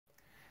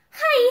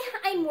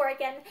I'm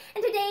Morgan,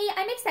 and today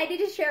I'm excited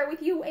to share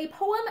with you a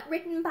poem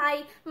written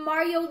by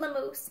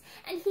Lemus.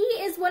 And he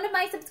is one of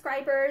my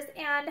subscribers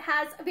and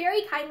has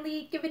very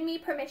kindly given me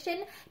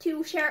permission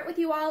to share it with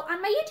you all on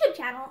my YouTube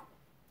channel.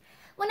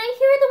 When I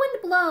hear the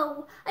wind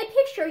blow, I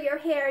picture your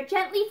hair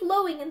gently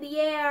flowing in the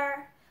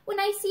air. When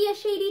I see a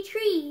shady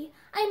tree,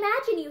 I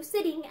imagine you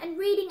sitting and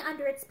reading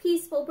under its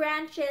peaceful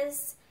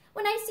branches.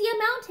 When I see a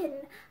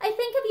mountain, I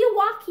think of you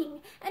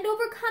walking and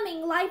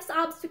overcoming life's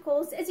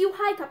obstacles as you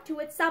hike up to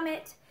its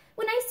summit.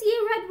 When I see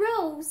a red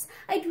rose,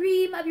 I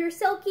dream of your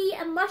silky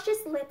and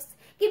luscious lips,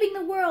 giving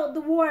the world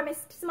the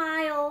warmest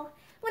smile.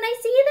 When I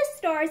see the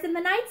stars in the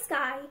night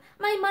sky,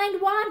 my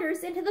mind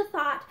wanders into the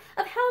thought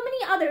of how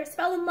many others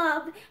fell in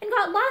love and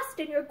got lost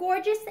in your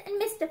gorgeous and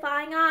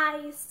mystifying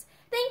eyes.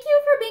 Thank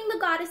you for being the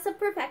goddess of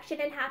perfection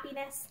and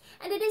happiness,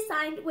 and it is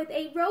signed with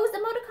a rose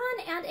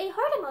emoticon and a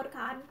heart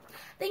emoticon.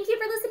 Thank you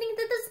for listening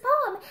to this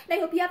poem, and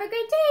I hope you have a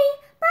great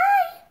day.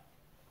 Bye!